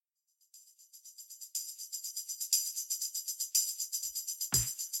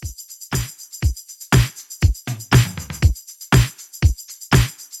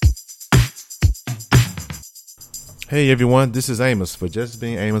Hey everyone, this is Amos for Just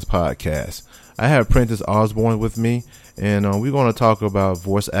Being Amos Podcast. I have Prentice Osborne with me, and we're going to talk about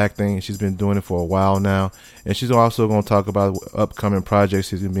voice acting. She's been doing it for a while now, and she's also going to talk about upcoming projects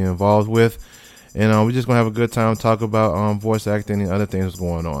she's going to be involved with. And we're just going to have a good time talk about voice acting and other things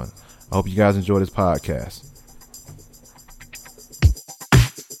going on. I hope you guys enjoy this podcast.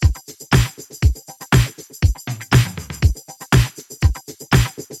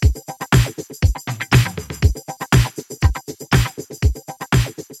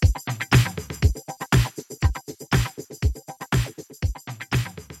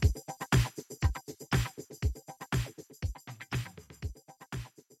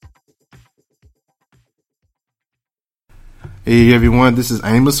 Hey everyone, this is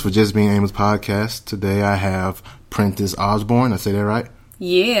Amos for Just Being Amos Podcast. Today I have Prentice Osborne. I say that right?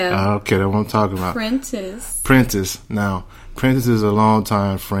 Yeah. Okay, that's what I'm talking about. Prentice. Now, Prentice is a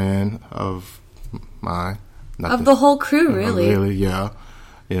longtime friend of mine. Of the whole crew, really. Really, yeah.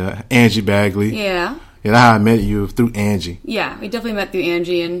 Yeah. Angie Bagley. Yeah. Yeah, that's how I met you, through Angie. Yeah, we definitely met through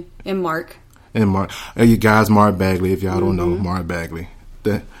Angie and Mark. And Mark. You guys, Mark Bagley, if y'all don't know, Mark Bagley.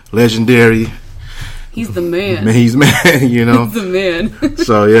 The legendary... He's the man. He's man, you know. The man.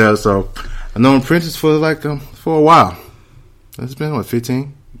 So I've known Prentice for for a while. It's been, what,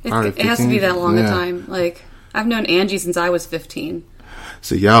 15? It has to be that long a time. Like, I've known Angie since I was 15.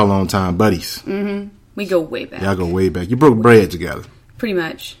 So y'all long time buddies. Mm-hmm. We go way back. Y'all go way back. You broke bread together. Pretty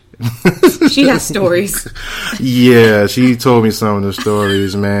much. She has stories. Yeah, she told me some of the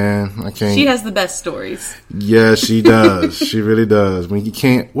stories, man. I can't. She has the best stories. Yeah, she does. She really does. When you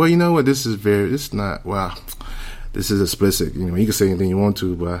can't, well, you know what? This is not, wow. This is explicit. You know, you can say anything you want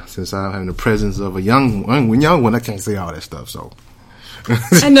to, but since I'm having the presence of a young one, I can't say all that stuff. So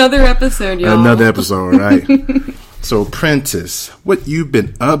another episode, y'all. Another episode, right? So, Prentice, what you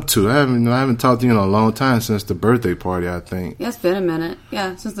been up to? I haven't talked to you in a long time since the birthday party, I think. Yeah, it's been a minute.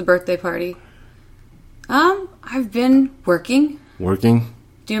 Yeah, since the birthday party. I've been working. Working?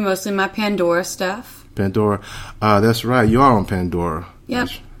 Doing mostly my Pandora stuff. Pandora. That's right. You are on Pandora. Yep.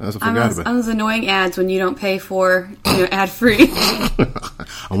 That's what I forgot about. I'm those annoying ads when you don't pay for, ad-free.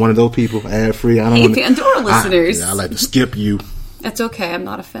 I'm one of those people, ad-free. I don't want Pandora listeners. I like to skip you. That's okay. I'm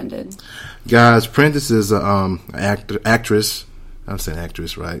not offended. Guys, Prentice is a actress. I'm saying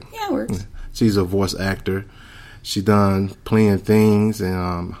actress, right? Yeah, it works. She's a voice actor. She done plenty of things, and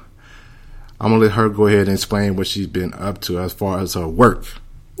I'm gonna let her go ahead and explain what she's been up to as far as her work.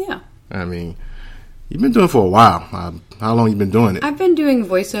 Yeah. I mean, you've been doing it for a while. How long you been doing it? I've been doing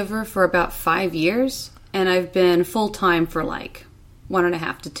voiceover for about 5 years, and I've been full-time for like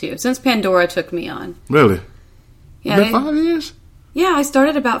 1.5 to 2 since Pandora took me on. Really? Yeah. Been 5 years? Yeah, I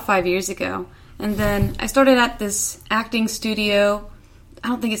started about 5 years ago. And then I started at this acting studio. I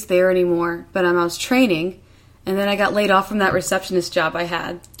don't think it's there anymore, but I was training. And then I got laid off from that receptionist job I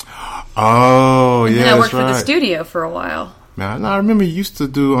had. Oh, yeah, and then I worked right. for the studio for a while. Man, I remember you used to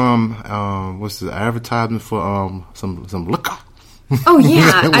do what's the advertisement for some liquor. Oh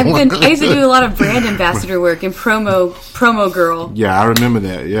yeah, I used to do a lot of brand ambassador work and promo girl. Yeah, I remember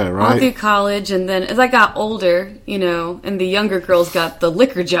that. Yeah, right. All through college, and then as I got older, and the younger girls got the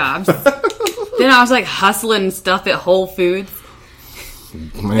liquor jobs. Then I was like hustling stuff at Whole Foods.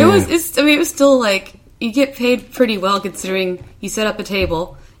 Man. It was still like you get paid pretty well considering you set up a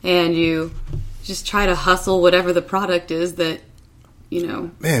table and you just try to hustle whatever the product is that.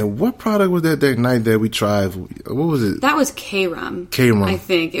 Man, what product was that night that we tried? What was it? That was K-Rum. K-Rum. I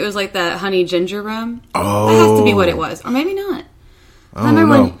think. It was like that honey ginger rum. Oh. That has to be what it was. Or maybe not. I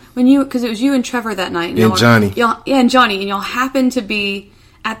remember when you, because it was you and Trevor that night. And Johnny. And Johnny. And y'all happened to be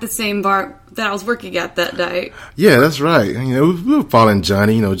at the same bar that I was working at that night. Yeah, that's right. We were following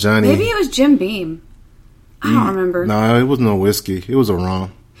Johnny, Johnny. Maybe it was Jim Beam. I don't remember. No, it was no whiskey. It was a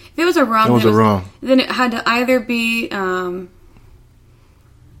rum. If it was a rum. It was a rum. Then it had to either be,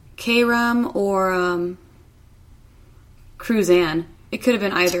 K-Rum or Cruzan. It could have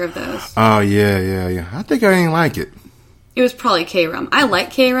been either of those. Oh, yeah. I think I didn't like it. It was probably K-Rum. I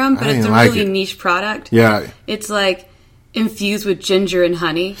like K-Rum, but it's a really niche product. Yeah. It's like infused with ginger and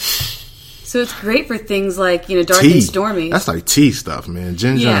honey. So it's great for things like, dark tea. And stormy. That's like tea stuff, man.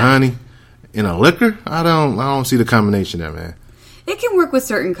 Ginger and honey in a liquor? I don't see the combination there, man. It can work with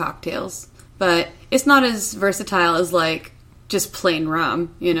certain cocktails, but it's not as versatile as like just plain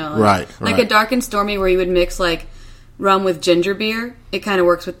rum, Right. Like a dark and stormy where you would mix like rum with ginger beer. It kind of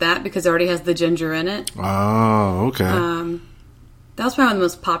works with that because it already has the ginger in it. Oh, okay. That was probably one of the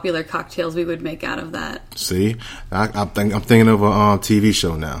most popular cocktails we would make out of that. See, I'm thinking of a TV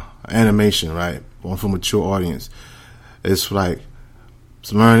show now, animation, right? One for mature audience. It's like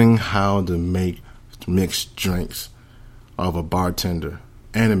it's learning how to make mixed drinks. of a bartender.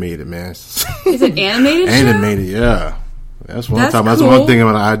 Animated, man. Is it animated? Animated, yeah. That's what I'm talking about. That's what I'm thinking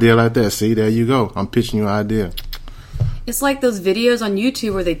about, an idea like that. See, there you go. I'm pitching you an idea. It's like those videos on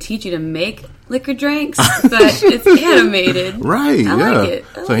YouTube where they teach you to make liquor drinks, but it's animated. Right, I like it.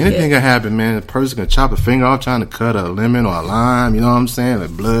 So anything can happen, man. A person can chop a finger off trying to cut a lemon or a lime, you know what I'm saying?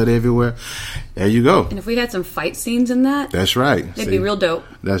 Like blood everywhere. There you go. And if we had some fight scenes in that, that's right. It'd be real dope.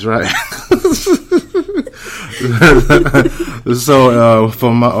 That's right. So,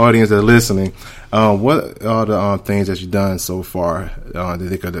 for my audience that are listening, what are the things that you've done so far that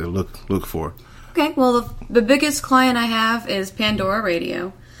they could look for? Okay, well, the biggest client I have is Pandora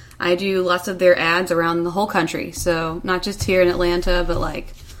Radio. I do lots of their ads around the whole country, so not just here in Atlanta, but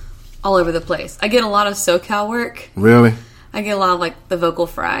like all over the place. I get a lot of SoCal work. Really? I get a lot of like the vocal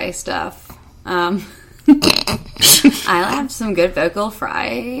fry stuff. I have some good vocal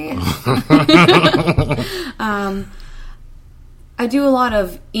fry. I do a lot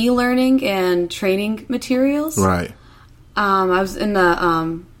of e-learning and training materials. Right. I was in the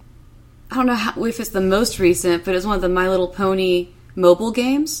I don't know if it's the most recent, but it's one of the My Little Pony mobile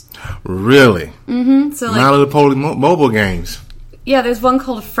games. Really? Mm-hmm. So My Little Pony mobile games. Yeah, there's one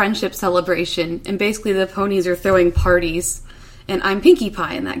called Friendship Celebration, and basically the ponies are throwing parties, and I'm Pinkie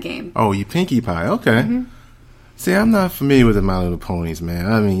Pie in that game. Oh, you Pinkie Pie? Okay. Mm-hmm. See, I'm not familiar with the My Little Ponies, man.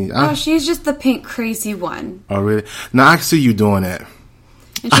 I mean, she's just the pink crazy one. Oh, really? Now I can see you doing that.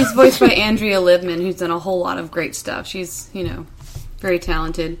 And she's voiced by Andrea Libman, who's done a whole lot of great stuff. She's, very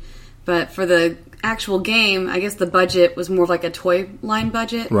talented. But for the actual game, I guess the budget was more of like a toy line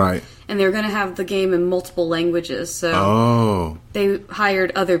budget. Right. And they were going to have the game in multiple languages. So they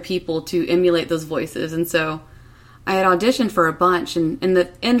hired other people to emulate those voices. And so I had auditioned for a bunch. And in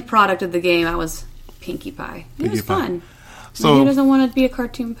the end product of the game, I was Pinkie Pie. It was fun. So who doesn't want to be a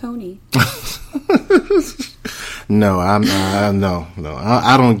cartoon pony? No, I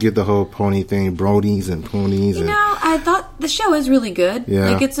don't get the whole pony thing, bronies and ponies. I thought the show is really good.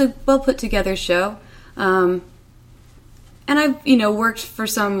 Yeah. Like, it's a well put together show. And I've, worked for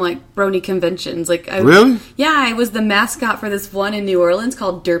some, like, brony conventions. Really? Yeah, I was the mascot for this one in New Orleans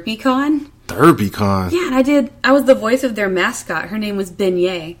called DerpyCon. DerpyCon? Yeah, and I was the voice of their mascot. Her name was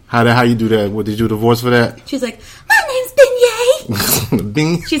Beignet. How you do that? What, did you do the voice for that? She's like, my name's Beignet!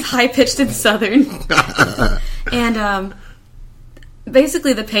 Bing. She's high-pitched and southern. And,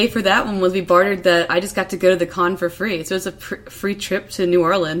 basically the pay for that one was we bartered that I just got to go to the con for free. So it was a free trip to New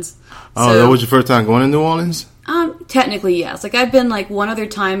Orleans. Oh, that was your first time going to New Orleans? Technically, yes. Like, I've been, like, one other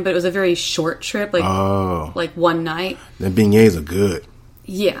time, but it was a very short trip, like one night. The beignets are good.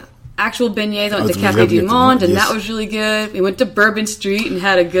 Yeah. Actual beignets. I went to Cafe Du Monde, and that was really good. We went to Bourbon Street and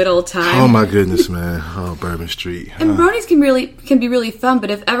had a good old time. Oh, my goodness, man. Oh, Bourbon Street. And bronies can be really fun, but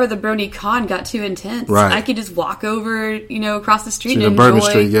if ever the brony con got too intense, I could just walk over, across the street and enjoy. Bourbon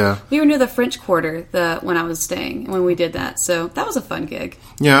Street, yeah. We were near the French Quarter when I was staying, when we did that. So that was a fun gig.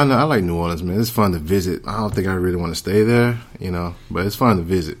 Yeah, I know. I like New Orleans, man. It's fun to visit. I don't think I really want to stay there, but it's fun to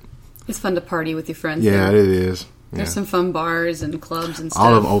visit. It's fun to party with your friends. Yeah, it is. There's some fun bars and clubs and stuff.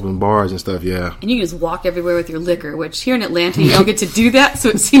 All of them open bars and stuff, yeah. And you can just walk everywhere with your liquor, which here in Atlanta, you don't get to do that, so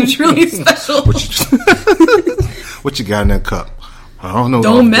it seems really special. What you got in that cup? I don't know.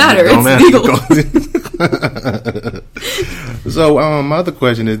 Don't matter. It's legal. So, my other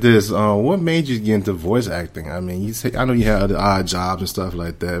question is this. What made you get into voice acting? I mean, I know you had other odd jobs and stuff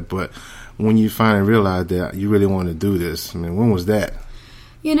like that, but when you finally realized that you really wanted to do this, I mean, when was that?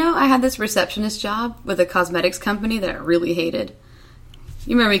 I had this receptionist job with a cosmetics company that I really hated.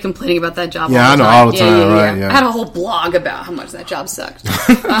 You remember me complaining about that job all the time? Yeah, I know, all the time, right? Yeah. I had a whole blog about how much that job sucked.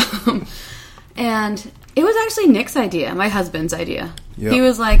 And it was actually Nick's idea, my husband's idea. Yep. He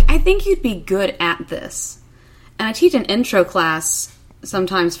was like, I think you'd be good at this. And I teach an intro class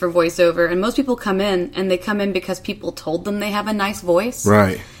sometimes for voiceover, and most people come in, and they come in because people told them they have a nice voice.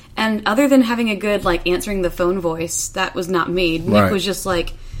 Right. And other than having a good, like, answering the phone voice, that was not me. Nick was just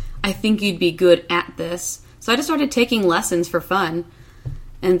like, I think you'd be good at this. So I just started taking lessons for fun.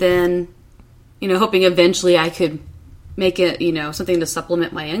 And then, hoping eventually I could make it, something to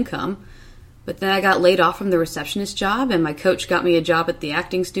supplement my income. But then I got laid off from the receptionist job, and my coach got me a job at the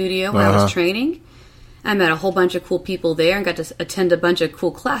acting studio where I was training. I met a whole bunch of cool people there and got to attend a bunch of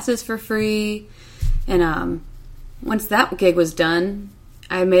cool classes for free. And once that gig was done,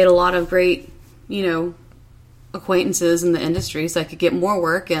 I made a lot of great, acquaintances in the industry so I could get more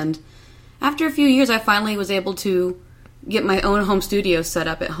work. And after a few years, I finally was able to get my own home studio set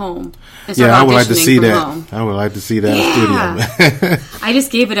up at home. And start I would like to see that. Home. I would like to see that studio. I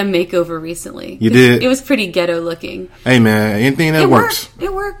just gave it a makeover recently. You did? It was pretty ghetto looking. Hey, man, anything that works.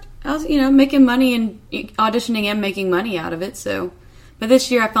 It worked. I was, making money and auditioning and making money out of it. So, but this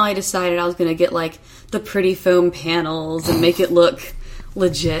year I finally decided I was going to get like the pretty foam panels and make it look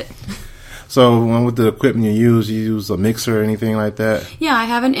legit. So, with the equipment you use a mixer or anything like that? Yeah, I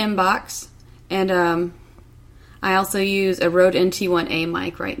have an inbox, and I also use a Rode NT1A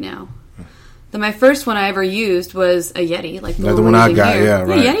mic right now. My first one I ever used was a Yeti, like the one I got. Here. Yeah,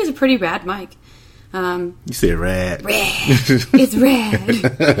 right. Yeah, Yeti's a pretty rad mic. You said rad. Rad. It's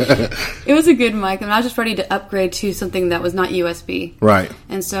rad. It was a good mic, and I was just ready to upgrade to something that was not USB. Right.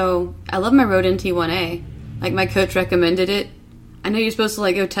 And so I love my Rode NT1A. Like, my coach recommended it. I know you're supposed to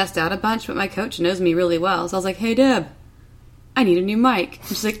like go test out a bunch, but my coach knows me really well. So I was like, hey, Deb, I need a new mic. And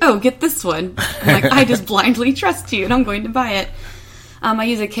she's like, oh, get this one. I'm like, I just blindly trust you, and I'm going to buy it. I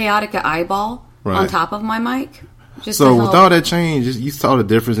use a Chaotica eyeball on top of my mic. So with all that change, you saw the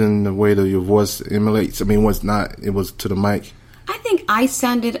difference in the way that your voice emulates. I mean, it was to the mic. I think I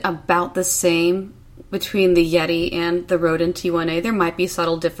sounded about the same between the Yeti and the Rode NT1A. There might be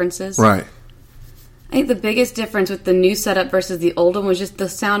subtle differences. Right. I think the biggest difference with the new setup versus the old one was just the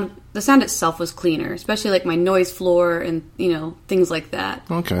sound. The sound itself was cleaner, especially like my noise floor and, things like that.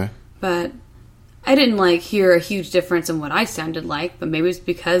 Okay. But I didn't hear a huge difference in what I sounded like, but maybe it's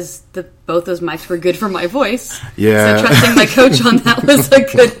because both those mics were good for my voice. Yeah. So trusting my coach on that was a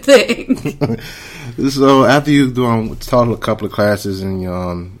good thing. So after you taught a couple of classes in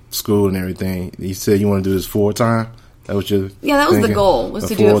your school and everything, you said you want to do this full time. That was your that was the goal, was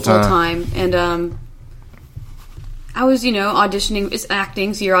to do it full time. And I was auditioning. It's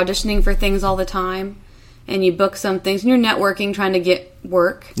acting, so you're auditioning for things all the time. And you book some things, and you're networking, trying to get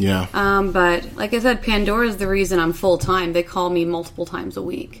work. Yeah. But like I said, Pandora is the reason I'm full time. They call me multiple times a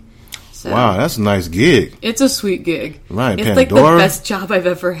week. So wow, that's a nice gig. It's a sweet gig. Right, it's Pandora? like the best job I've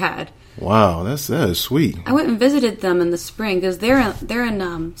ever had. Wow, that is sweet. I went and visited them in the spring because they're in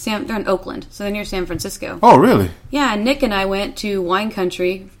Oakland, so they're near San Francisco. Oh, really? Yeah, Nick and I went to Wine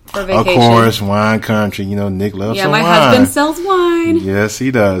Country for vacation. Of course, Wine Country. Nick loves some wine. Yeah, my husband sells wine. Yes, he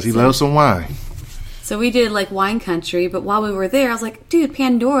does. He loves some wine. So we did Wine Country, but while we were there, I was like, dude,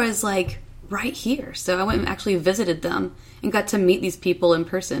 Pandora's right here. So I went and actually visited them and got to meet these people in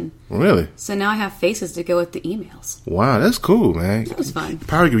person. Really? So now I have faces to go with the emails. Wow, that's cool, man. That was fun.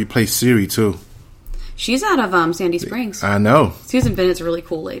 Probably could replace Siri too. She's out of Sandy Springs. I know. Susan Bennett's a really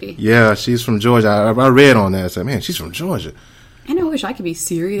cool lady. Yeah, she's from Georgia. I read on that. I said, man, she's from Georgia. I know. I wish I could be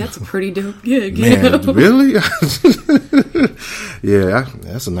Siri. That's a pretty dope gig. Man, really? Yeah,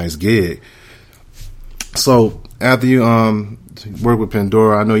 that's a nice gig. So after you work with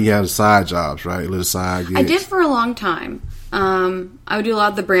Pandora, I know you had side jobs, right? Little side gigs. I did for a long time. I would do a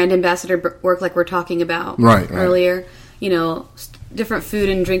lot of the brand ambassador work, like we're talking about earlier. Different food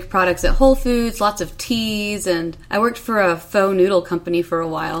and drink products at Whole Foods, lots of teas, and I worked for a faux noodle company for a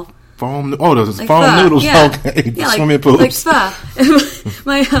while. Foam noodles, yeah. Okay. Yeah, swimming pools.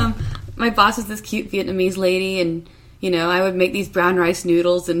 Like pho. My boss is this cute Vietnamese lady, and I would make these brown rice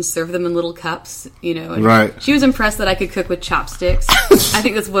noodles and serve them in little cups, And right. She was impressed that I could cook with chopsticks. I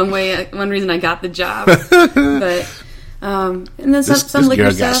think that's one reason I got the job. But, and then some liquor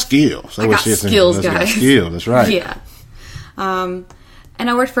girl stuff. Got skills. I got skills, guys. Got skills, that's right. Yeah. And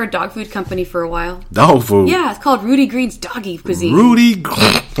I worked for a dog food company for a while. Dog food? Yeah, it's called Rudy Green's Doggy Cuisine. Rudy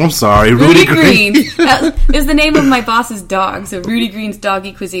Green. That is the name of my boss's dog. So Rudy Green's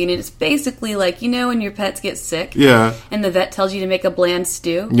Doggy Cuisine. And it's basically when your pets get sick. Yeah. And the vet tells you to make a bland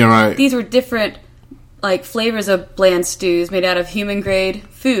stew. You're right. These were different flavors of bland stews made out of human grade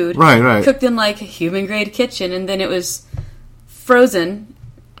food. Right. Cooked in a human grade kitchen. And then it was frozen.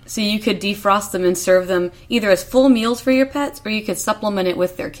 So you could defrost them and serve them either as full meals for your pets, or you could supplement it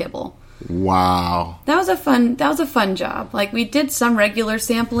with their kibble. Wow. That was a fun job. We did some regular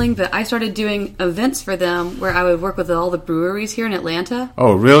sampling, but I started doing events for them where I would work with all the breweries here in Atlanta.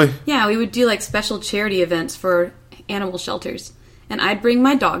 Oh, really? Yeah, we would do special charity events for animal shelters. And I'd bring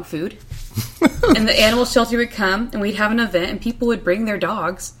my dog food. And the animal shelter would come, and we'd have an event, and people would bring their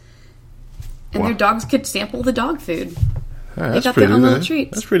dogs. And their dogs could sample the dog food. Yeah, they got their own little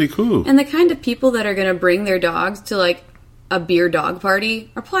treats. That's pretty cool. And the kind of people that are going to bring their dogs to a beer dog party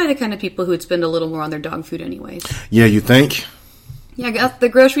are probably the kind of people who would spend a little more on their dog food anyways. Yeah, you think? Yeah, the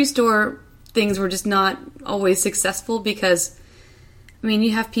grocery store things were just not always successful because,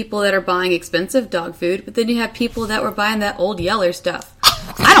 you have people that are buying expensive dog food, but then you have people that were buying that Old Yeller stuff.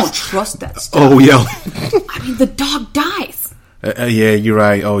 I don't trust that stuff. Oh, Yeller. The dog dies. Yeah, you're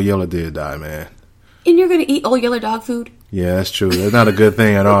right. Old Yeller did die, man. And you're going to eat Old Yeller dog food? Yeah, that's true. That's not a good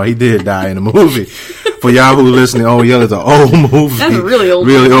thing at all. He did die in the movie. For y'all who listening, Old Yeller is an old movie. That's a really old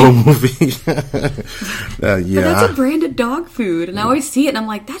movie. Yeah. But that's a branded dog food. And I always see it and I'm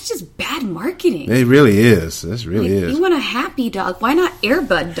like, that's just bad marketing. It really is. It really is. You want a happy dog. Why not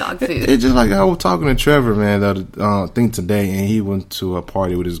Airbud dog food? It's just like I was talking to Trevor, man, the other thing today, and he went to a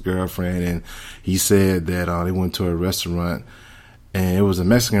party with his girlfriend, and he said that they went to a restaurant, and it was a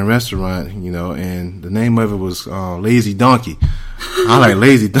Mexican restaurant, you know, and the name of it was Lazy Donkey. I like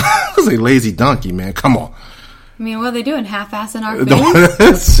Lazy Donkey. I was like, Lazy Donkey, man, come on. I mean, what are they doing? Half-assing our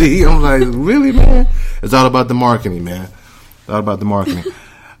food? See, I'm like, really, man? It's all about the marketing, man. It's all about the marketing.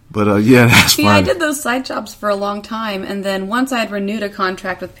 But, yeah, that's See, funny. I did those side jobs for a long time, and then once I had renewed a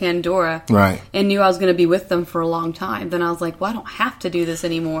contract with Pandora right. and knew I was going to be with them for a long time, then I was like, well, I don't have to do this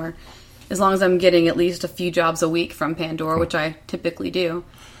anymore as long as I'm getting at least a few jobs a week from Pandora, which I typically do.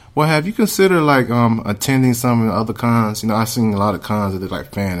 Well, have you considered, like, attending some of the other cons? You know, I've seen a lot of cons that did,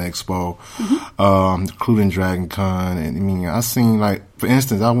 like, Fan Expo, including Dragon Con. And, I mean, I've seen, like, for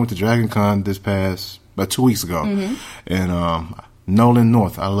instance, I went to Dragon Con about 2 weeks ago. And Nolan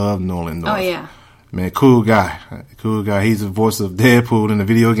North. I love Nolan North. Oh, yeah. Man, cool guy. Cool guy. He's the voice of Deadpool in the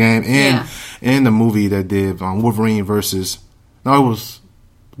video game and in the movie that did Wolverine versus... No, it was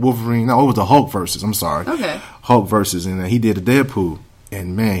Wolverine. No, it was the Hulk versus. I'm sorry. Okay. Hulk versus. And he did a Deadpool.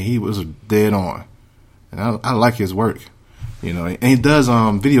 And, man, he was dead on. And I like his work. You know, and he does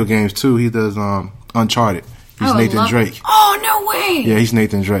video games, too. He does Uncharted. He's Nathan Drake. Oh, no way! Yeah, he's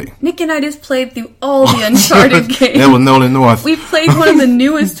Nathan Drake. Nick and I just played through all the Uncharted games. That was Nolan North. We played one of the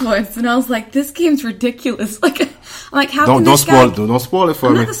newest ones, and I was like, this game's ridiculous. Like, I'm like, how can this guy... Don't spoil it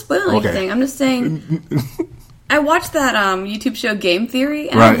for me. I'm not going to spoil anything. I'm just saying... I watched that YouTube show Game Theory,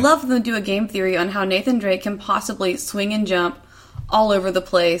 and right. I'd love them to do a game theory on how Nathan Drake can possibly swing and jump all over the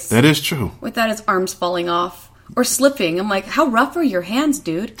place. That is true. Without his arms falling off. Or slipping. I'm like, how rough are your hands,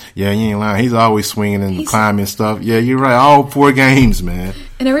 dude? Yeah, you ain't lying. He's always swinging and climbing stuff. Yeah, you're right. All 4 games, man.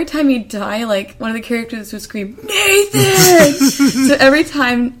 And every time he'd die, like, one of the characters would scream, Nathan! So every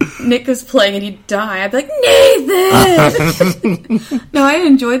time Nick was playing and he'd die, I'd be like, Nathan! No, I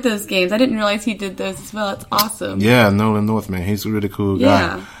enjoyed those games. I didn't realize he did those as well. It's awesome. Yeah, Nolan North, man. He's a really cool guy.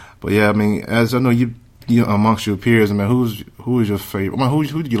 Yeah. But yeah, I mean, as I know, you amongst your peers, I mean, who is your favorite? I mean,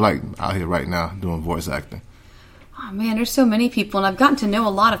 who do you like out here right now doing voice acting? Oh, man, there's so many people, and I've gotten to know a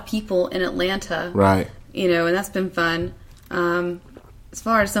lot of people in Atlanta. Right. You know, and that's been fun. As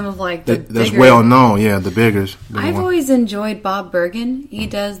far as some of, like, the that's bigger... well known, yeah, the biggers. I've always enjoyed Bob Bergen. He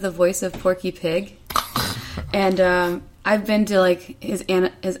does the voice of Porky Pig. And I've been to, like, his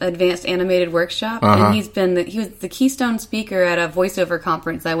advanced animated workshop, and he was the Keystone speaker at a voiceover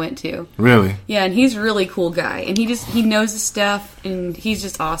conference I went to. Really? Yeah, and he's a really cool guy, and he knows his stuff, and he's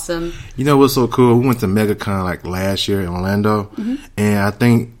just awesome. You know what's so cool? We went to MegaCon like last year in Orlando, and I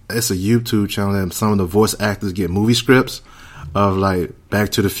think it's a YouTube channel that some of the voice actors get movie scripts of like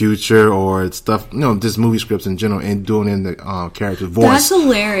Back to the Future or stuff, you know, just movie scripts in general, and doing in the character's voice. That's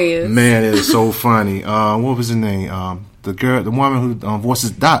hilarious. Man, it is so funny. What was his name? The woman who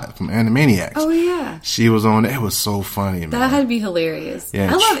voices Dot from Animaniacs. Oh, yeah. She was on it. It was so funny, man. That had to be hilarious.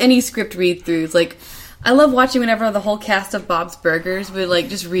 Yeah. I love any script read-throughs. Like, I love watching whenever the whole cast of Bob's Burgers would, like,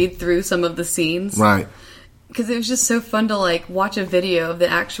 just read through some of the scenes. Right. Because it was just so fun to, like, watch a video of the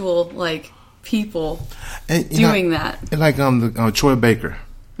actual, like, people doing that. And like Troy Baker.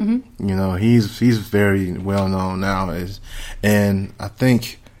 You know, he's very well known now. And I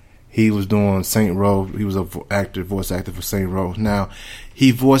think... he was doing Saint Rose. He was a voice actor for Saint Rose. Now,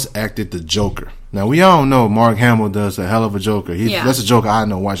 he voice acted the Joker. Now, we all know Mark Hamill does a hell of a Joker. That's a Joker I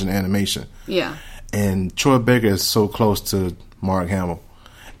know watching the animation. Yeah. And Troy Baker is so close to Mark Hamill.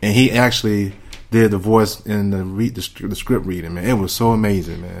 And he actually did the voice in the script reading, man. It was so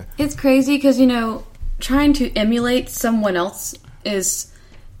amazing, man. It's crazy because, you know, trying to emulate someone else is...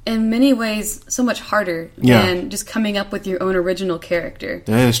 in many ways, so much harder than just coming up with your own original character.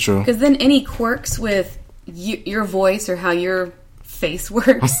 That is true. Because then any quirks with your voice or how your face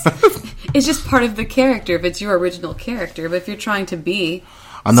works is just part of the character if it's your original character. But if you're trying to be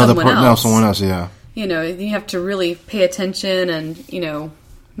someone else, yeah. You know, you have to really pay attention and, you know,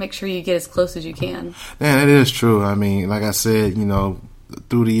 make sure you get as close as you can. Yeah, that is true. I mean, like I said, you know,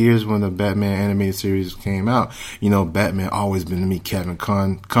 through the years when the Batman animated series came out, you know, Batman always been to me, Kevin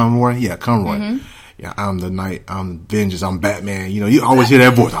Conroy. Yeah, Conroy. Yeah, I'm the Knight, I'm Vengeance, I'm Batman. You know, you always hear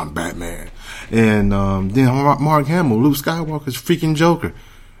that voice, I'm Batman. And then Mark Hamill, Luke Skywalker's freaking Joker.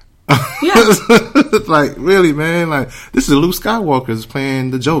 Yeah. Like, really, man, like, this is Luke Skywalker's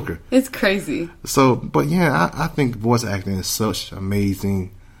playing the Joker. It's crazy. So, but yeah, I think voice acting is such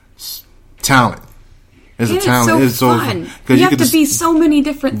amazing talent. It's and a talent. It's so fun. You have to be so many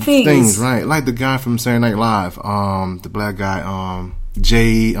different things. Things, right? Like the guy from Saturday Night Live, the black guy,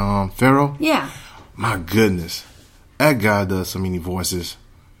 Jay Farrell. Yeah. My goodness, that guy does so many voices.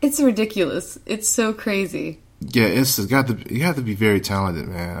 It's ridiculous. It's so crazy. Yeah, you have to be very talented,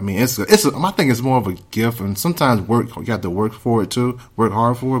 man. I mean, I think it's more of a gift, and sometimes you have to work for it too, work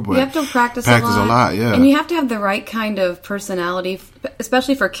hard for it. But you have to practice a lot. Yeah, and you have to have the right kind of personality,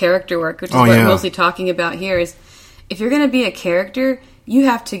 especially for character work, which is what I'm mostly talking about here. Is if you're going to be a character, you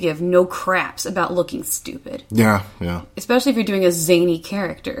have to give no craps about looking stupid. Yeah. Especially if you're doing a zany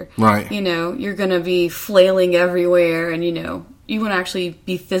character, right? You're going to be flailing everywhere, and you want to actually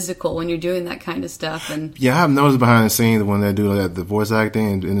be physical when you're doing that kind of stuff. And yeah, I've noticed behind the scenes when they do the voice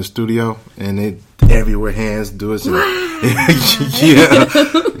acting in the studio, and they everywhere hands do it. Yeah,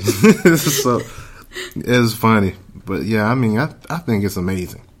 so it's funny, but yeah, I mean, I think it's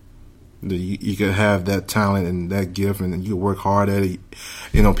amazing that you could have that talent and that gift, and you work hard at it.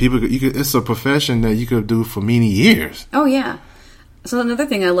 It's a profession that you could do for many years. Oh yeah. So another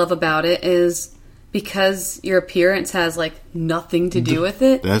thing I love about it is, because your appearance has nothing to do with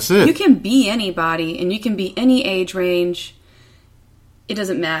it. That's it. You can be anybody, and you can be any age range. It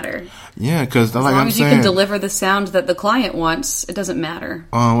doesn't matter. Yeah, because as long as you can deliver the sound that the client wants, it doesn't matter.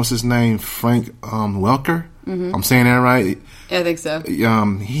 What's his name? Frank Welker. Mm-hmm. I'm saying that right? Yeah, I think so.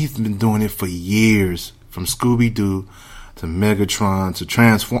 He's been doing it for years, from Scooby Doo to Megatron to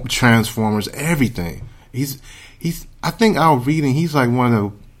Transformers, everything. He's. I think I was reading. He's like one of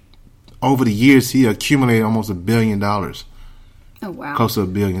the. Over the years, he accumulated almost $1 billion. Oh, wow. Close to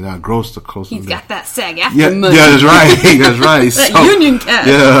 $1 billion. Gross to close to $1 billion. He's got that SAG-AFTRA money. Yeah, that's right. That's right. That union cash.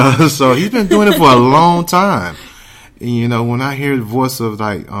 Yeah, so he's been doing it for a long time. And, when I hear the voice of,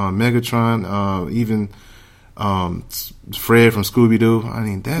 Megatron, even Fred from Scooby-Doo, I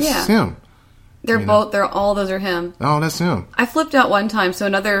mean, that's him. All those are him. Oh, that's him. I flipped out one time, so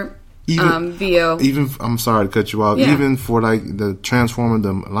another... VO. Even I'm sorry to cut you off. Yeah. Even for the Transformer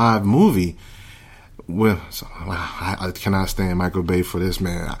the live movie, I cannot stand Michael Bay for this,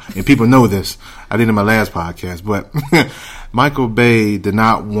 man. And people know this. I did it in my last podcast, but Michael Bay did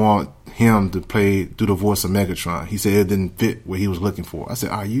not want him to do the voice of Megatron. He said it didn't fit what he was looking for. I said,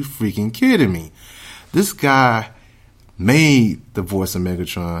 "Are you freaking kidding me?" This guy made the voice of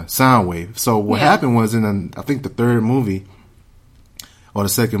Megatron, Soundwave. So what happened was I think the third movie. Or the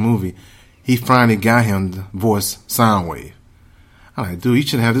second movie, he finally got him to voice Soundwave. I'm like, dude, you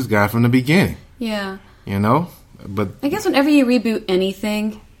should have this guy from the beginning. Yeah. But I guess whenever you reboot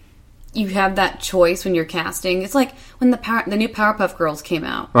anything, you have that choice when you're casting. It's like when the new Powerpuff Girls came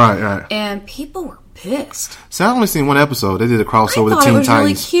out. Right. And people were pissed. So I only seen one episode. They did a crossover with Teen Titans. I thought it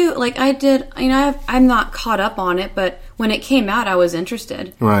was really cute. I did, I'm not caught up on it, but when it came out, I was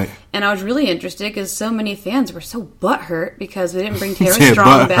interested. Right. And I was really interested because so many fans were so butthurt because they didn't bring Tara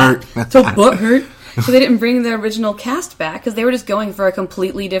Strong back. So butthurt. So they didn't bring the original cast back because they were just going for a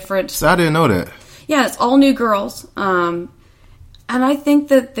completely different... So I didn't know that. Yeah, it's all new girls. And I think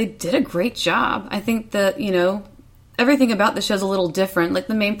that they did a great job. I think that, everything about the show's a little different.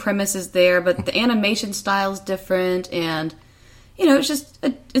 The main premise is there, but the animation style's different, and it's just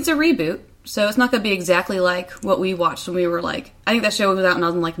it's a reboot, so it's not going to be exactly like what we watched when we were I think that show was out when I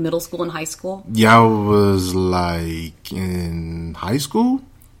was in middle school and high school. Yeah, I was in high school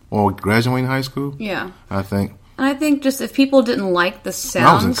or graduating high school. Yeah, I think. And I think just if people didn't like the sounds...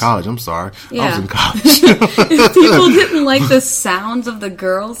 I was in college, I'm sorry. Yeah. I was in college. If people didn't like the sounds of the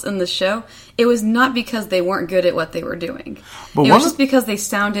girls in the show, it was not because they weren't good at what they were doing. It was just because they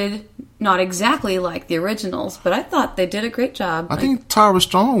sounded not exactly like the originals, but I thought they did a great job. I think Tara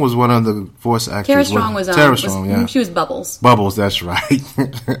Strong was one of the voice actors. Tara Strong was Tara Strong, yeah. She was Bubbles. Bubbles, that's right.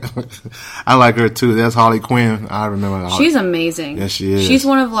 I like her too. That's Harley Quinn. I remember her. She's amazing. Yes, she is. She's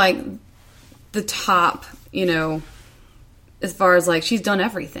one of the top... as far as she's done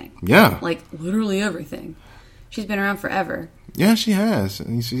everything. Yeah. Literally everything. She's been around forever. Yeah, she has.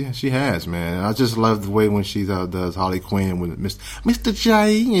 She has, man. I just love the way when she does Harley Quinn with Mr.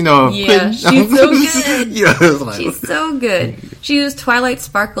 J, Yeah, she's so good. Yeah, she's so good. She was Twilight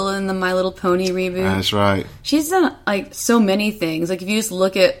Sparkle in the My Little Pony reboot. That's right. She's done, so many things. If you just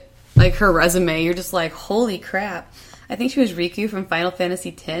look at, her resume, you're just holy crap. I think she was Riku from Final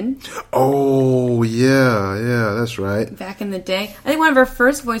Fantasy X. Oh, yeah, that's right. Back in the day. I think one of her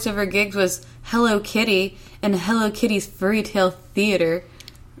first voiceover gigs was Hello Kitty in Hello Kitty's Fairy Tale Theater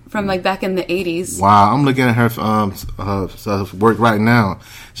from back in the 80s. Wow, I'm looking at her work right now.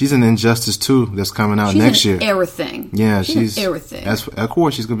 She's in Injustice 2 that's coming out next year. Everything. Yeah, she's everything. Of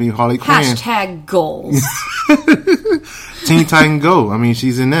course, she's going to be Harley Quinn. # goals. Teen Titan Go. I mean,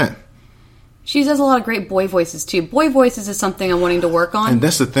 she's in that. She does a lot of great boy voices, too. Boy voices is something I'm wanting to work on. And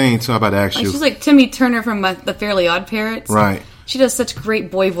that's the thing, too, about actually. She's like Timmy Turner from the Fairly Odd Parrots. Right. She does such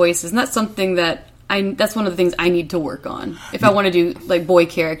great boy voices, and that's something that's one of the things I need to work on if I want to do, like, boy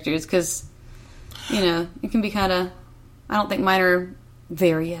characters, because, it can be kind of, I don't think mine are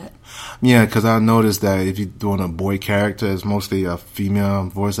there yet. Yeah, because I noticed that if you're doing a boy character, it's mostly a female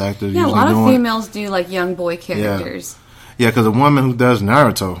voice actor. Yeah, a lot of females do, like, young boy characters. Yeah, because a woman who does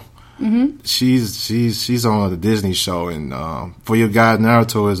Naruto, she's on the Disney show, and for your guys,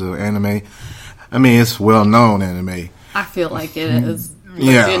 Naruto is an anime. I mean, it's well-known anime. I feel like it is.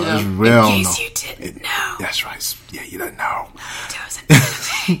 Yeah, it's real. In case you didn't know. That's right. Yeah, you didn't know. Naruto's an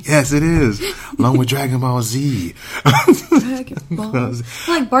anime. Yes, it is. Along with Dragon Ball Z. Dragon Ball. I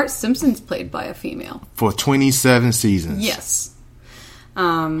feel like Bart Simpson's played by a female. For 27 seasons. Yes.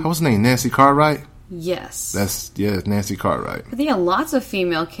 What was her name? Nancy Cartwright? Yes. It's Nancy Cartwright. But yeah, lots of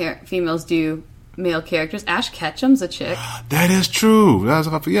females do male characters. Ash Ketchum's a chick. That is true.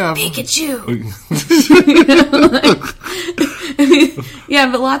 Pikachu.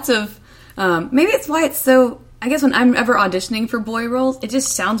 Yeah, but lots of. Maybe it's why it's so. I guess when I'm ever auditioning for boy roles, it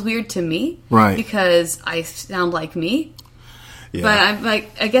just sounds weird to me, right? Because I sound like me. Yeah. But I'm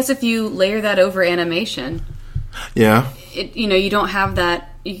like, I guess if you layer that over animation, yeah, you don't have that.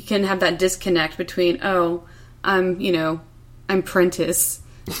 You can have that disconnect between I'm Prentice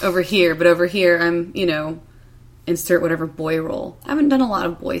over here, but over here I'm insert whatever boy role. I haven't done a lot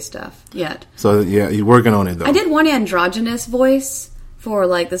of boy stuff yet. So yeah, you're working on it though. I did one androgynous voice for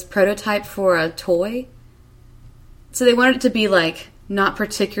like this prototype for a toy. So they wanted it to be like not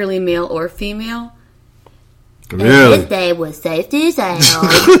particularly male or female. Really? And his name was Safety Sound.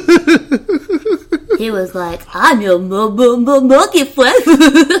 He was like, I'm your monkey foot.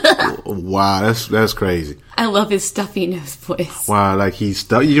 Wow, that's crazy. I love his stuffy nose voice. Wow, like he's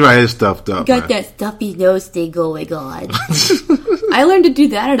stuffed. You're right, he's stuffed up. Got that stuffy nose thing going on. I learned to do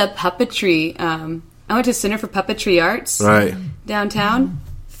that at a puppetry. I went to Center for Puppetry Arts. Right. Downtown.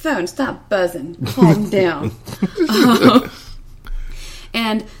 Phone, stop buzzing. Calm down.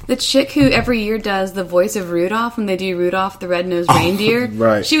 And the chick who every year does the voice of Rudolph when they do Rudolph the Red-Nosed Reindeer,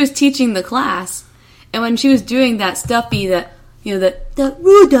 right. She was teaching the class. And when she was doing that stuffy, that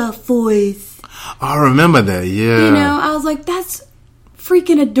Rudolph voice. I remember that, yeah. I was like, that's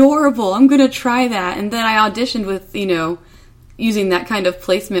freaking adorable. I'm going to try that. And then I auditioned with, using that kind of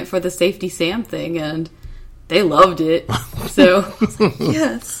placement for the Safety Sam thing, and they loved it. So, I was like,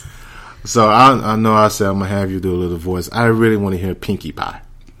 yes. So, I know I said I'm going to have you do a little voice. I really want to hear Pinkie Pie.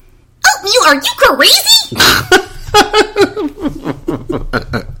 Oh, are you crazy?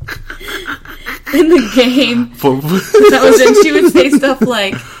 In the game that was in, she would say stuff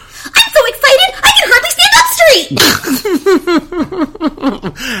like, I'm so excited, I can hardly stand up straight.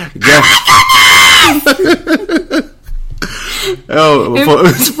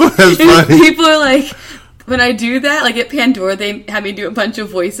 That's funny. People are like, when I do that, like at Pandora, they have me do a bunch of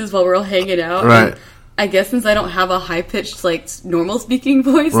voices while we're all hanging out. Right. I guess since I don't have a high-pitched, like, normal speaking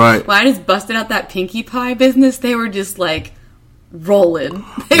voice, right. When I just busted out that Pinkie Pie business, they were just, like, rolling.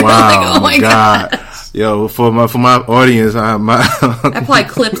 They wow, were like, oh my God. Yo, for my audience, I probably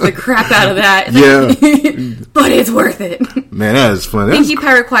clipped the crap out of that. Yeah. But it's worth it. Man, that is fun. Pinkie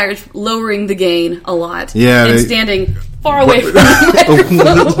Pie requires lowering the gain a lot. Yeah. And standing far away from the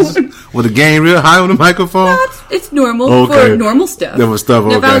microphone. Was the gain real high on the microphone? No, it's normal okay. For normal stuff. There was stuff,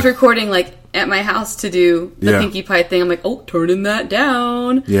 okay. If I was recording, like, at my house to do the Pinkie Pie thing, I'm like, oh, turning that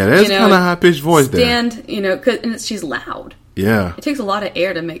down. Yeah, that's kind of high-pitched voice there. And she's loud. Yeah. It takes a lot of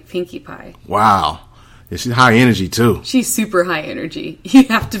air to make Pinkie Pie. Wow. Yeah, she's high energy, too. She's super high energy. You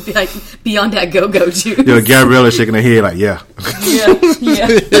have to be, like, be on that go-go juice. Yo, Gabriella shaking her head like, yeah. Yeah.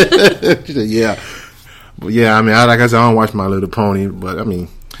 She said, yeah. But, yeah, I mean, like I said, I don't watch My Little Pony, but, I mean,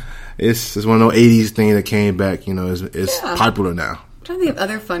 it's one of those 80s things that came back, it's popular now. I'm trying to think of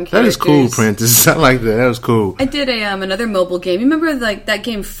other fun characters. That is cool, Prentice. I like that. That was cool. I did another mobile game. You remember like that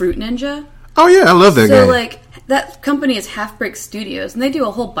game Fruit Ninja? Oh yeah, I love that game. So like that company is Half Brick Studios, and they do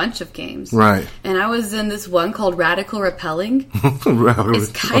a whole bunch of games. Right. And I was in this one called Radical Repelling.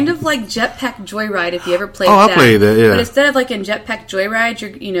 It's kind of like Jetpack Joyride if you ever played that. I played that, yeah. But instead of like in Jetpack Joyride,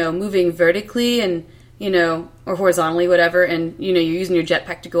 you're moving vertically and or horizontally, whatever, and you're using your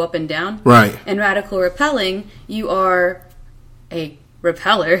jetpack to go up and down. Right. And Radical Repelling, you are a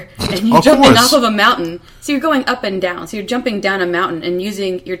repeller, and you're jumping off of a mountain. So you're going up and down. So you're jumping down a mountain and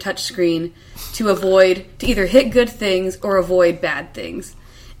using your touch screen to either hit good things or avoid bad things.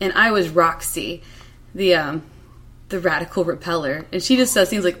 And I was Roxy, the Radical Repeller, and she just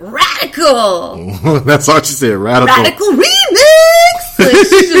seems like radical. That's all she said. Radical remix. Like,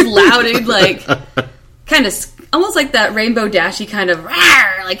 she's just loud and like kind of almost like that Rainbow Dashy kind of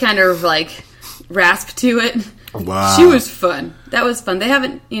rasp to it. Wow. She was fun. That was fun. They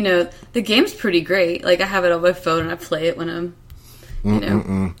haven't, the game's pretty great. Like, I have it on my phone and I play it when I'm,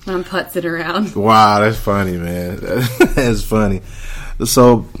 when I'm putzing around. Wow, that's funny, man. That's funny.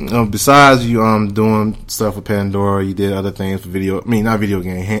 So, besides you doing stuff with Pandora, you did other things for video games. Video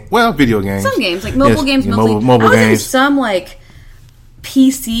games. Some games, like mobile games mostly. Mobile I was in games. some, like,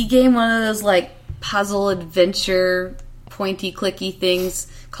 PC game, one of those, like, puzzle adventure pointy clicky things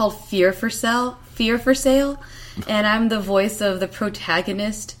called Fear for Sale. And I'm the voice of the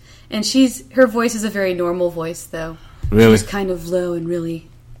protagonist. And her voice is a very normal voice, though. Really? She's kind of low and really,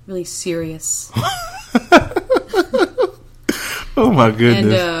 really serious. Oh my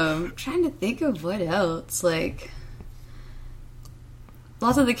goodness. And I'm trying to think of what else. Like,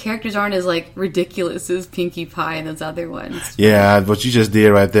 lots of the characters aren't as, like, ridiculous as Pinkie Pie and those other ones. Yeah, what you just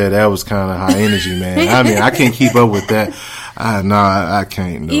did right there, that was kind of high energy, man. I mean, I can't keep up with that. I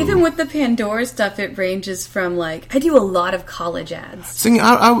can't. No. Even with the Pandora stuff, it ranges from, like, I do a lot of college ads. See,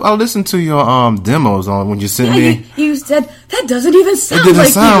 I listened to your demos on when you sent me. You said, that doesn't even sound like it doesn't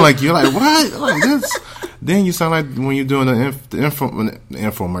you. sound like you. Like, what? Like this? Then you sound like when you're doing the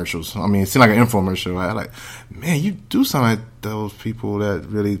infomercials. I mean, it seemed like an infomercial. Right? Like, man, you do sound like those people that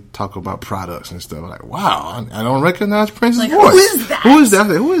really talk about products and stuff. I'm like, wow, I don't recognize Prince's voice. Who is that? Who is that?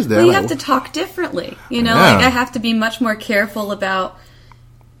 Who is that? Well, you like, have to talk differently. You know, Yeah. like I have to be much more careful about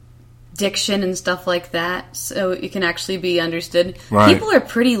diction and stuff like that so you can actually be understood. Right. People are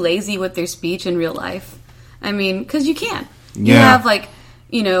pretty lazy with their speech in real life. I mean, because you can. You Yeah. have, like,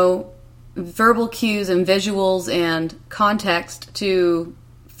 verbal cues and visuals and context to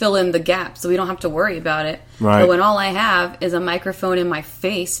fill in the gaps so we don't have to worry about it. Right. But when all I have is a microphone in my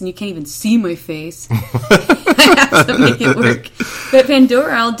face and you can't even see my face, I have to make it work. But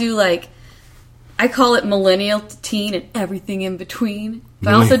Pandora, I'll do, like, I call it millennial to teen and everything in between.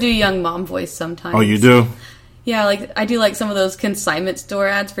 But I also do young mom voice sometimes. Oh, you do? Yeah, like, I do, like, some of those consignment store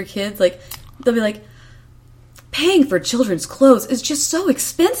ads for kids. Like, they'll be like, paying for children's clothes is just so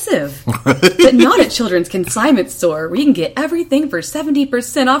expensive. But not at Children's Consignment Store, where you can get everything for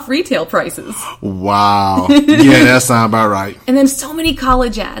 70% off retail prices. Wow. Yeah, that sounds about right. And then so many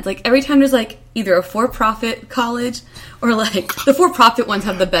college ads. Like, every time there's, like, either a for-profit college or, like, the for-profit ones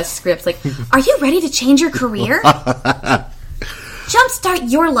have the best scripts. Like, are you ready to change your career? Jumpstart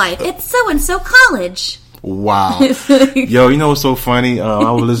your life at so-and-so college. Wow. Yo, you know what's so funny?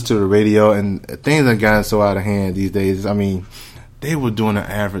 I would listen to the radio, and things have gotten so out of hand these days. I mean, they were doing an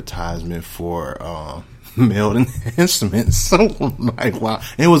advertisement for male instruments. So I'm like, wow.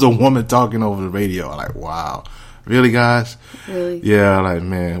 And it was a woman talking over the radio. I'm like, wow. Really, guys? Really? Yeah, like,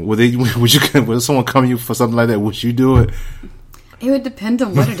 man. Would someone come to you for something like that? Would you do it? It would depend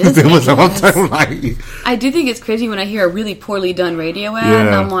on what it is. I do think it's crazy when I hear a really poorly done radio ad,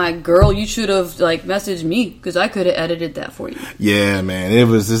 and I'm like, girl, you should have, like, messaged me, because I could have edited that for you. Yeah, man.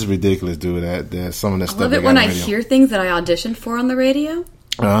 It's ridiculous, dude. That some of that stuff. I love it when I hear things that I auditioned for on the radio.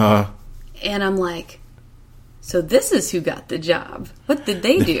 And I'm like, so this is who got the job. What did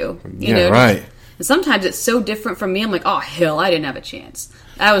they do? Right. And sometimes it's so different from me. I'm like, oh, hell, I didn't have a chance.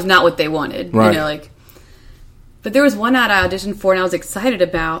 That was not what they wanted. Right. But there was one ad I auditioned for and I was excited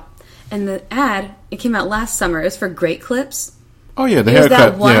about. And the ad, it came out last summer. It was for Great Clips. Oh, yeah, the It was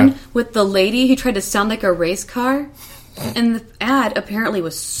haircut. that one with the lady who tried to sound like a race car. And the ad apparently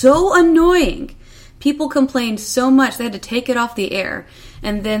was so annoying. People complained so much they had to take it off the air.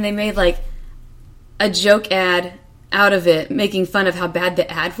 And then they made, like, a joke ad out of it, making fun of how bad the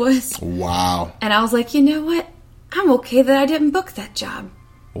ad was. Wow. And I was like, you know what? I'm okay that I didn't book that job.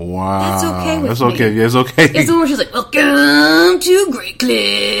 Wow. That's okay with me. That's okay. Yeah, it's okay. It's the one where she's like, welcome to Great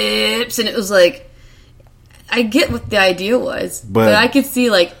Clips. And it was like, I get what the idea was. But I could see,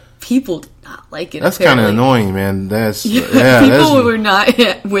 like, people did not like it. That's kind of annoying, man. People were not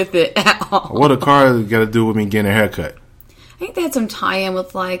with it at all. What a car got to do with me getting a haircut? I think they had some tie-in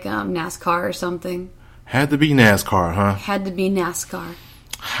with, like, NASCAR or something. Had to be NASCAR, huh? Had to be NASCAR.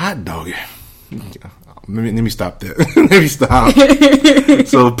 Hot dog. Let me stop there. Let me stop.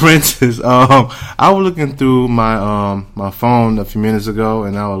 So, Princess, I was looking through my phone a few minutes ago,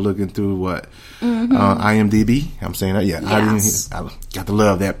 and I was looking through IMDb. I'm saying that, yeah. Yes. I got to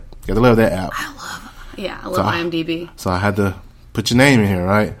love that. Got to love that app. I love IMDb. So I had to put your name in here,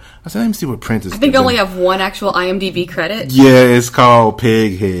 right? I said, let me see what Princess. I think I only have one actual IMDb credit. Yeah, it's called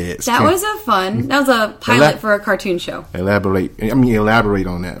Pigheads. That was a pilot for a cartoon show. Elaborate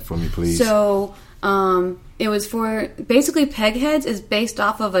on that for me, please. So, it was for, basically Pegheads is based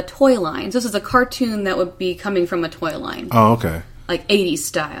off of a toy line. So this is a cartoon that would be coming from a toy line. Oh, okay. like 80s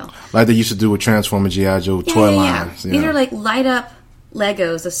style. Like they used to do with Transformer G.I. Joe toy lines. These are like light up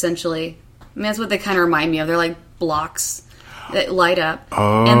Legos, essentially. I mean, that's what they kind of remind me of. They're like blocks that light up.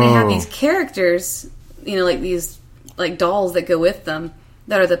 Oh. And they have these characters, like these like dolls that go with them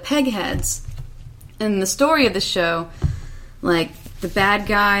that are the peg heads. And the story of the show, like the bad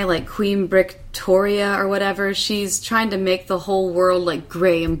guy, like Queen Victoria or whatever, she's trying to make the whole world like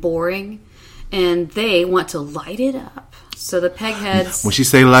gray and boring. And they want to light it up. So the peg heads... When she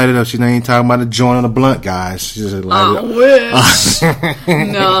say light it up, she ain't talking about the joint on the blunt, guys. She just light it up. Wish.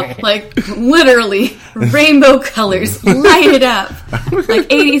 No, like literally rainbow colors. Light it up. Like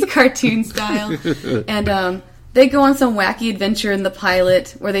 80s cartoon style. And they go on some wacky adventure in the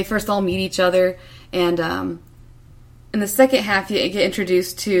pilot where they first all meet each other. And in the second half, you get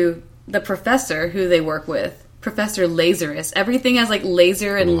introduced to the professor who they work with. Professor Lazarus. Everything has like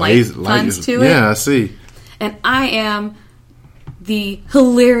laser and light puns to it. Yeah, I see. And I am the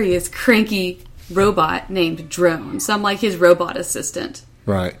hilarious, cranky robot named Drone. So I'm like his robot assistant.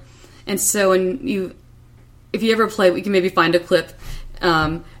 Right. And so if you ever play, we can maybe find a clip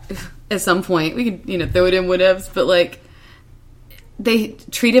at some point. We could, throw it in whatevs. But like, they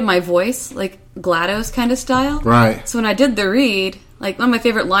treated my voice like GLaDOS kind of style. Right. So when I did the read, like one of my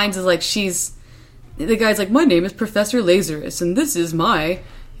favorite lines is like the guy's like, my name is Professor Lazarus, and this is my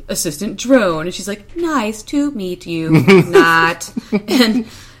assistant Drone. And she's like, nice to meet you. Not. And,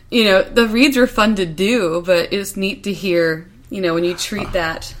 the reads are fun to do, but it's neat to hear, when you treat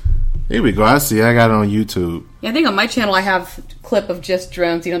that. Here we go. I see. I got it on YouTube. Yeah, I think on my channel I have a clip of just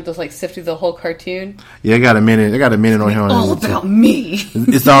drones. You don't have to like sift through the whole cartoon. Yeah, I got a minute on here. All about me.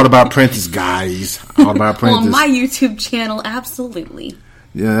 It's all about Prentice, guys. All about Prentice. On my YouTube channel, absolutely.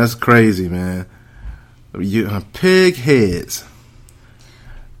 Yeah, that's crazy, man. Pig heads.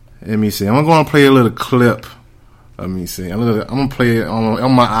 Let me see. I'm going to play a little clip. Let me see. I'm going to play it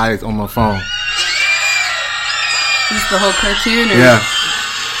on my eyes on my phone. Is this the whole cartoon? Or? Yeah.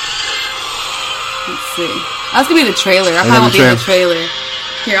 Let's see. That's going to be the trailer. I probably won't be in the trailer.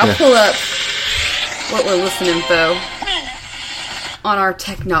 Here, I'll pull up what we're listening though on our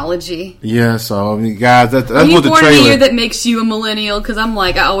technology. Yeah, so guys, that's what the trailer. Are you born in a year that makes you a millennial? Because I'm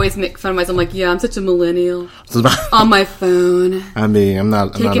like, I always make fun of myself. I'm like, yeah, I'm such a millennial. On my phone. I mean, I'm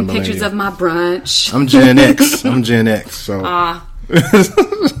not taking pictures of my brunch. I'm Gen X. I'm Gen X. So I'm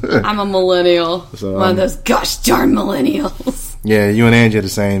a millennial. So, one of those gosh darn millennials. Yeah, you and Angie are the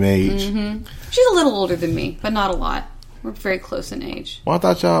same age. Mm-hmm. She's a little older than me, but not a lot. We're very close in age. Well, I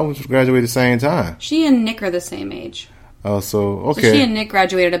thought y'all graduated the same time. She and Nick are the same age. Oh, so okay. So she and Nick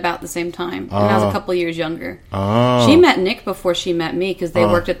graduated about the same time, and I was a couple years younger. Oh. She met Nick before she met me because they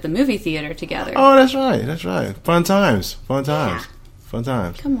worked at the movie theater together. Oh, that's right. That's right. Fun times. Yeah. Fun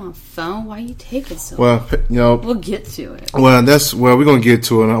times. Come on, phone. Why you take it so long? We'll get to it. Well, we're going to get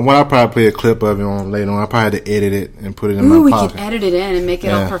to it. Well, I'll probably play a clip of it later on. I'll probably have to edit it and put it in my pocket. We can edit it in and make it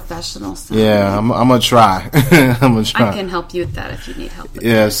all professional. Yeah, I'm going to try. I can help you with that if you need help with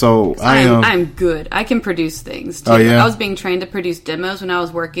that. So I'm good. I can produce things, too. Oh, yeah? I was being trained to produce demos when I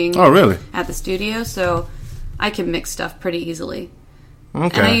was working at the studio, so I can mix stuff pretty easily.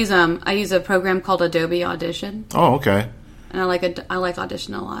 Okay. And I use a program called Adobe Audition. Oh, okay. And I like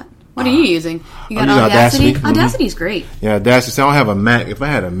Audition a lot. What are you using? You got Audacity? Mm-hmm. Audacity's great. Yeah, Audacity. I don't have a Mac. If I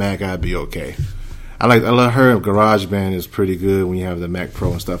had a Mac, I'd be okay. I heard GarageBand is pretty good when you have the Mac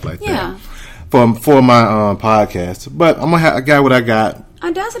Pro and stuff like that. For my podcast. But I got what I got.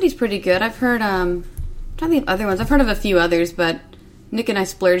 Audacity's pretty good. I've heard I'm trying to think of other ones. I've heard of a few others, but Nick and I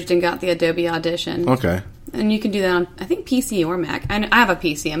splurged and got the Adobe Audition. Okay. And you can do that on I think PC or Mac. I have a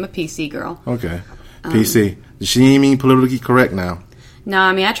PC. I'm a PC girl. Okay. PC. She ain't mean politically correct now. No,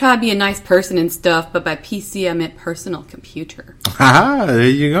 I mean, I try to be a nice person and stuff, but by PC, I meant personal computer. Haha, there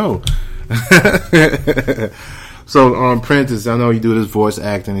you go. So, Prentice, I know you do this voice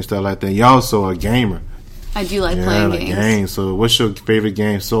acting and stuff like that. You also a gamer. I do like playing games. So, what's your favorite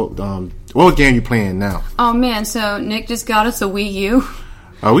game? So, what game you playing now? Oh, man, so Nick just got us a Wii U.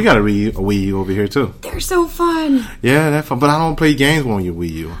 Oh, we got a Wii U over here, too. They're so fun. Yeah, they're fun. But I don't play games on your Wii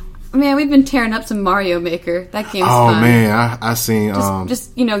U. Man, we've been tearing up some Mario Maker. That game's fun. Oh, man, I seen...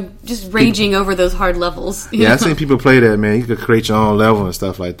 Just raging over those hard levels. Yeah, I seen people play that, man. You could create your own level and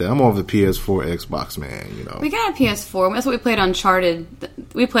stuff like that. I'm over the PS4, Xbox, man, We got a PS4. That's what we played Uncharted.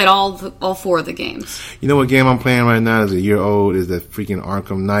 We played all four of the games. You know what game I'm playing right now is a year old? Is that freaking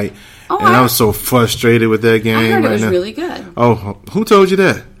Arkham Knight. Oh, and I was so frustrated with that game. I heard it was really good. Oh, who told you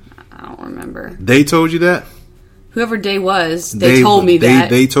that? I don't remember. They told you that? Whoever Day was, they told me that.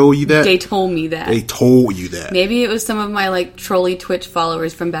 They told you that? They told me that. They told you that. Maybe it was some of my, like, trolly Twitch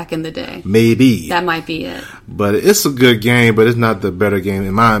followers from back in the day. Maybe. That might be it. But it's a good game, but it's not the better game,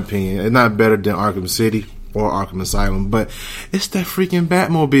 in my opinion. It's not better than Arkham City or Arkham Asylum, but it's that freaking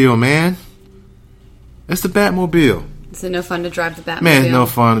Batmobile, man. It's the Batmobile. Is it no fun to drive the Batmobile? Man, it's no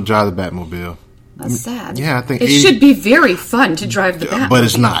fun to drive the Batmobile. That's sad. Yeah, I think it should be very fun to drive the Batmobile. But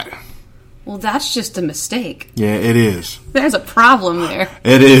it's not. Well, that's just a mistake. Yeah, it is. There's a problem there.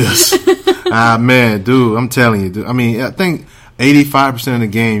 It is. Man, dude, I'm telling you. Dude, I mean, I think 85% of the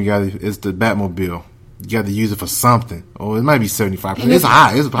game is the Batmobile. You got to use it for something. Or it might be 75%. It's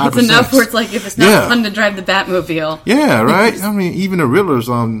high. It's high. It's enough where it's like, if it's not fun to drive the Batmobile. Yeah, right? I mean, even the Riddler's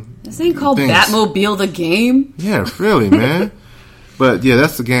This ain't called Batmobile the game. Yeah, really, man. But yeah,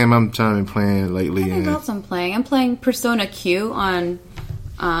 that's the game I'm trying to be playing lately. What else I'm playing? I'm playing Persona Q on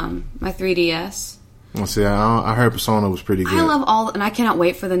my 3DS. Well, see, I heard Persona was pretty good. I love and I cannot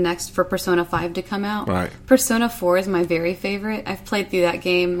wait for Persona 5 to come out. Right. Persona 4 is my very favorite. I've played through that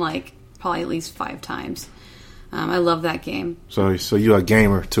game like probably at least 5 times. I love that game. So you're a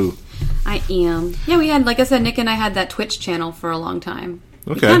gamer too. I am. Yeah, we had, like I said, Nick and I had that Twitch channel for a long time.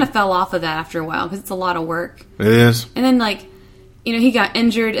 Okay. We kind of fell off of that after a while because it's a lot of work. It is. And then, like, you know, he got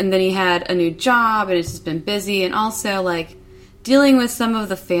injured and then he had a new job and it's just been busy. And also, like, dealing with some of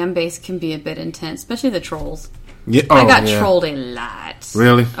the fan base can be a bit intense, especially the trolls. Yeah. I got trolled a lot.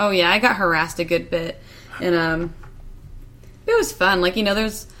 Really? Oh, yeah. I got harassed a good bit. And it was fun. Like, you know,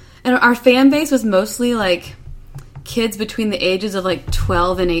 and our fan base was mostly, like, kids between the ages of, like,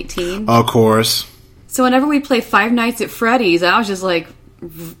 12 and 18. Of course. So whenever we play Five Nights at Freddy's, I was just, like,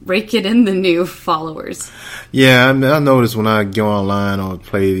 raking in the new followers. Yeah, I notice when I go online or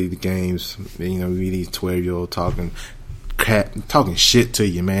play the games, you know, we these 12-year-olds talking shit to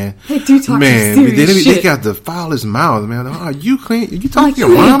you, man. They do talk man, serious shit. They got the foulest mouth, man. Oh, are you clean? Are you talking like, to your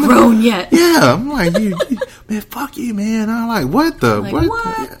you mama? ain't grown yet. Yeah, I'm like, man, fuck you, man. I'm like, what the? Like,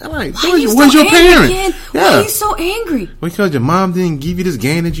 what? I'm like, where's your parent? Yeah. Why are you so angry? Because your mom didn't give you this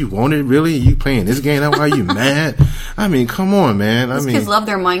game that you wanted, really? You playing this game? That's why you mad? I mean, come on, man. Those kids love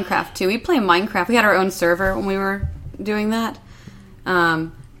their Minecraft, too. We play Minecraft. We had our own server when we were doing that.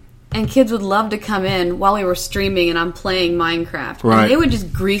 And kids would love to come in while we were streaming and I'm playing Minecraft. Right. And they would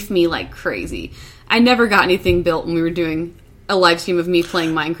just grief me like crazy. I never got anything built when we were doing a live stream of me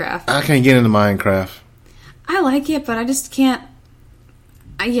playing Minecraft. I can't get into Minecraft. I like it, but I just can't.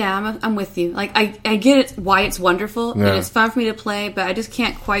 I'm with you. Like, I get it, why it's wonderful, and it's fun for me to play, but I just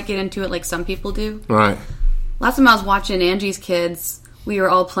can't quite get into it like some people do. Right. Last time I was watching Angie's Kids, we were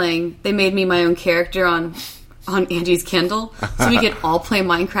all playing. They made me my own character on Angie's Kindle, so we could all play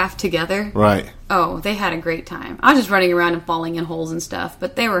Minecraft together. Right. Oh, they had a great time. I was just running around and falling in holes and stuff,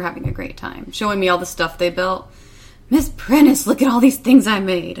 but they were having a great time, showing me all the stuff they built. Miss Prentice, look at all these things I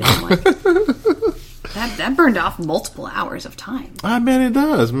made. And I'm like, that burned off multiple hours of time. I bet it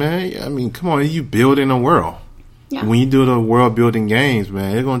does, man. I mean, come on, you building a world. Yeah. When you do the world building games,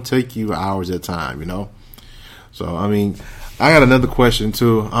 man, it's going to take you hours at a time, you know? So, I mean, I got another question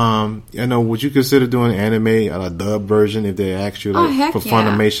too. Would you consider doing an anime, a dub version, if they ask you for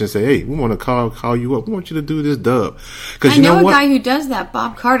Funimation, say, "Hey, we want to call you up. We want you to do this dub." Because I know a guy who does that,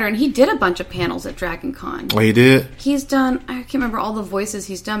 Bob Carter, and he did a bunch of panels at Dragon Con. Oh, he did. He's done. I can't remember all the voices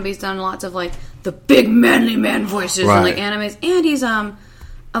he's done, but he's done lots of like the big manly man voices and like animes. And he's a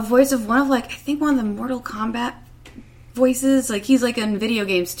voice of one of I think one of the Mortal Kombat voices. Like he's like in video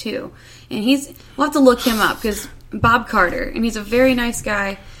games too, and we'll have to look him up because. Bob Carter, and he's a very nice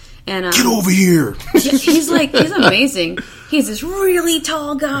guy. And get over here! he's amazing. He's this really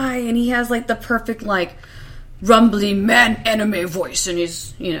tall guy, and he has like the perfect like rumbly man anime voice, and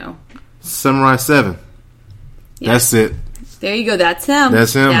he's Samurai 7. Yeah. That's it. There you go. That's him.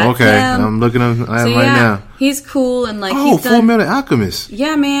 That's him. Okay, I'm looking at him right now. He's cool and like he's done, Fullmetal Alchemist.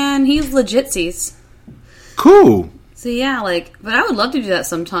 Yeah, man, he's legitsies. Cool. So yeah, but I would love to do that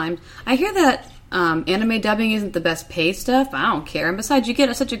sometime. I hear that. Anime dubbing isn't the best paid stuff. I don't care. And besides, you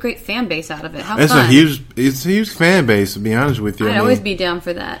get such a great fan base out of it. How fun. It's a huge fan base, to be honest with you. I'd always be down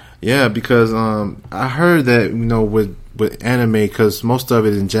for that. Yeah, because I heard that, with anime, because most of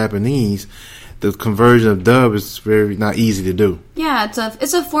it is in Japanese, the conversion of dub is very not easy to do. Yeah,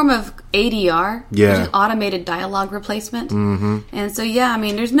 it's a form of ADR, which is automated dialogue replacement. Mm-hmm. And so, yeah, I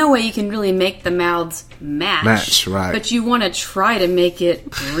mean, there's no way you can really make the mouths match. Right. But you want to try to make it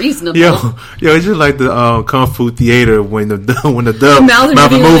reasonable. Yo, it's just like the Kung Fu theater when the dub mouth is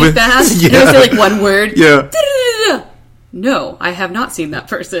moving really fast. Yeah. You say one word. Yeah. No, I have not seen that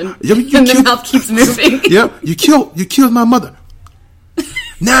person. Yep, and the mouth keeps moving. Yep, you killed my mother.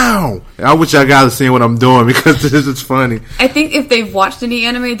 now. I wish y'all guys seen what I'm doing because this is funny. I think if they've watched any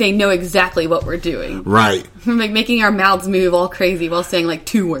anime, they know exactly what we're doing. Right. Like making our mouths move all crazy while saying like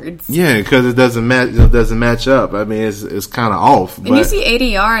 2 words. Yeah, because it doesn't match. It doesn't match up. I mean, it's kind of off. And you see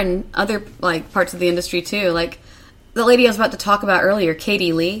ADR in other like parts of the industry too. Like the lady I was about to talk about earlier,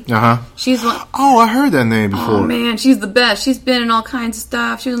 Katie Lee. She's one. Oh, I heard that name before. Oh man, she's the best. She's been in all kinds of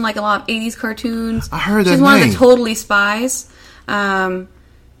stuff. She was in like a lot of 80s cartoons. I heard that She's name. one of the Totally Spies.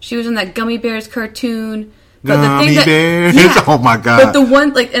 She was in that Gummy Bears cartoon. But Gummy Bears. Yeah, oh my god. But the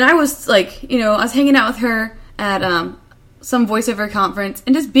one like, and I was like, I was hanging out with her at some voiceover conference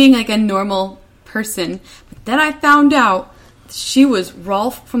and just being like a normal person. But then I found out she was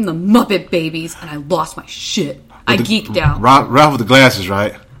Rolf from the Muppet Babies, and I lost my shit. I geeked out. Ralph with the glasses,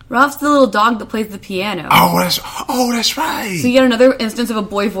 right? Ralph's the little dog that plays the piano. Oh, that's right. So you get another instance of a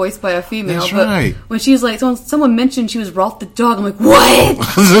boy voiced by a female. That's but right. when she's like, someone mentioned she was Ralph the dog, I'm like, what?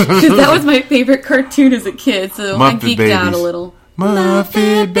 Because that was my favorite cartoon as a kid, so I geeked out a little.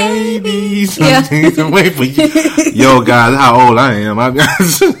 Muppet Babies. Yeah. Wait for you. Yo, guys, how old I am.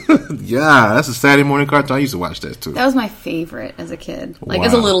 Yeah, that's a Saturday morning cartoon. I used to watch that too. That was my favorite as a kid. Like,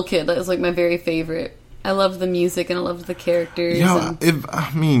 as a little kid, that was like my very favorite. I loved the music and I loved the characters. Yo,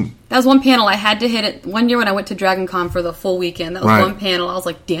 that was one panel I had to hit it. One year when I went to Dragon Con for the full weekend, that was one panel. I was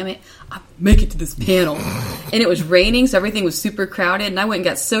like, damn it, I'll make it to this panel. And it was raining, so everything was super crowded. And I went and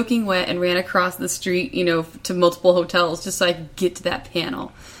got soaking wet and ran across the street, to multiple hotels just so I could get to that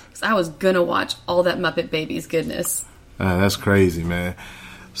panel. Because I was going to watch all that Muppet Babies goodness. That's crazy, man.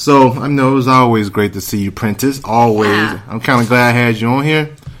 So, I know it was always great to see you, Prentice. Always. Yeah. I'm kind of glad I had you on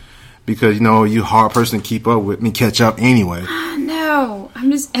here. Because, you hard person to keep up with me, catch up anyway. No,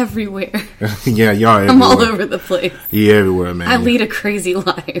 I'm just everywhere. Yeah, you are everywhere. I'm all over the place. Yeah, everywhere, man. I lead a crazy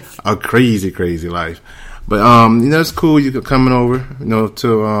life. A crazy, crazy life. But, it's cool you coming over, to,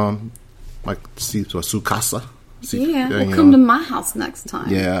 to a Sukasa. Come to my house next time.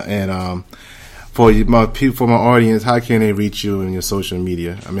 Yeah, and, for my audience, how can they reach you in your social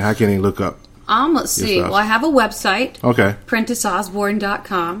media? I mean, how can they look up? Let's see. Well, I have a website. Okay.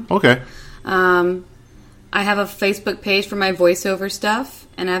 PrenticeOsborne.com. Okay. I have a Facebook page for my voiceover stuff,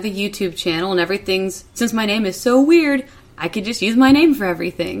 and I have a YouTube channel, and everything's... Since my name is so weird, I could just use my name for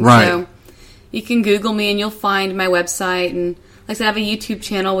everything. Right. So you can Google me, and you'll find my website. And like I said, I have a YouTube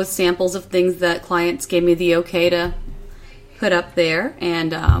channel with samples of things that clients gave me the okay to put up there.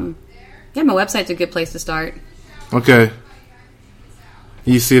 And, my website's a good place to start. Okay.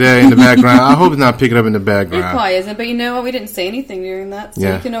 You see that in the background? I hope it's not picking up in the background. It probably isn't, but you know what? We didn't say anything during that,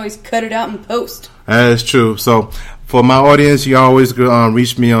 so you can always cut it out and post. That is true. So, for my audience, you always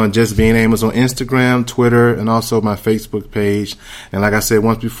reach me on Just Being Amos on Instagram, Twitter, and also my Facebook page. And like I said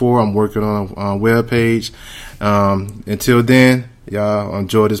once before, I'm working on a web page. Until then, y'all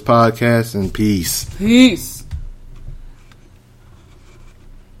enjoy this podcast, and peace. Peace.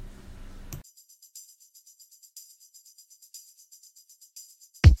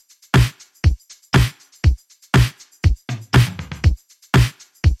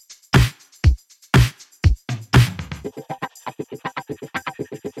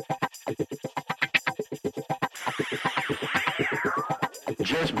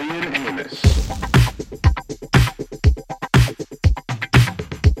 Just Being Amos.